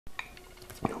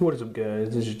What is up,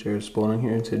 guys? This is Jared Spawning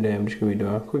here, and today I'm just going to be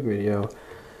doing a quick video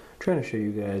trying to show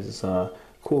you guys this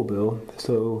cool bill.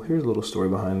 So here's a little story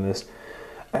behind this.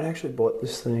 I'd actually bought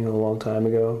this thing a long time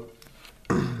ago,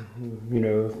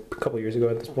 a couple years ago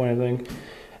at this point, I think.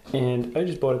 And I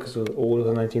just bought it because it was old as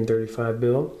a 1935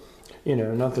 bill.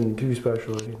 Nothing too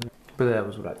special or anything, but that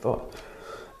was what I thought.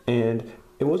 And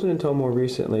it wasn't until more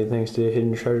recently, thanks to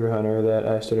Hidden Treasure Hunter, that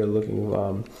I started looking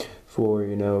for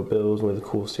bills with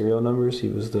cool serial numbers. He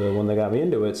was the one that got me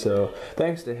into it, so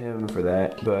thanks to him for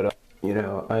that. But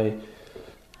I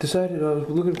decided, I was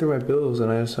looking through my bills, and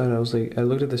I decided, I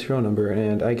looked at the serial number,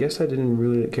 and I guess I didn't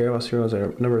really care about serial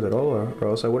numbers at all, or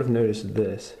else I would have noticed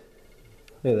this.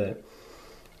 Look at that.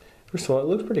 First of all, it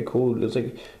looks pretty cool. It's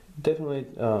like definitely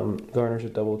garners a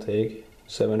double take.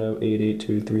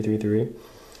 708823333.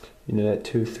 That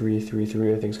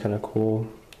 2333 I think is kind of cool,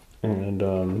 and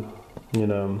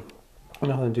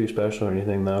nothing too special or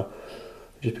anything though,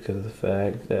 just because of the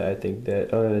fact that I think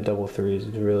that other than double threes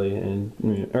is really,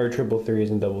 or triple threes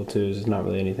and double twos is not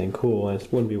really anything cool, and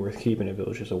it wouldn't be worth keeping if it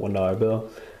was just a $1 bill,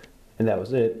 and that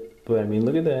was it. But I mean,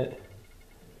 look at that.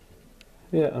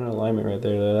 Yeah, on alignment right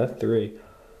there, though. That's three.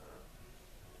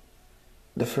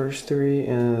 The first three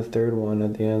and the third one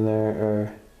at the end there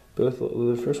are both.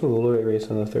 The first one's a little bit raised,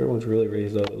 and the third one's really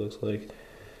raised up, it looks like.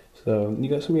 So some of you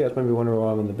guys might be wondering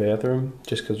why I'm in the bathroom,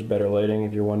 just because of better lighting,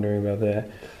 if you're wondering about that.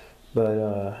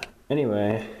 But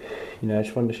anyway, I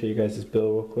just wanted to show you guys this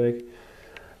bill real quick.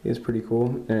 It's pretty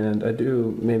cool, and I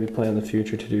do maybe plan in the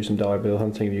future to do some dollar bill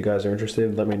hunting. If you guys are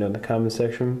interested, let me know in the comment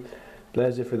section. But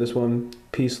that's it for this one.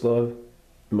 Peace, love,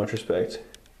 and much respect.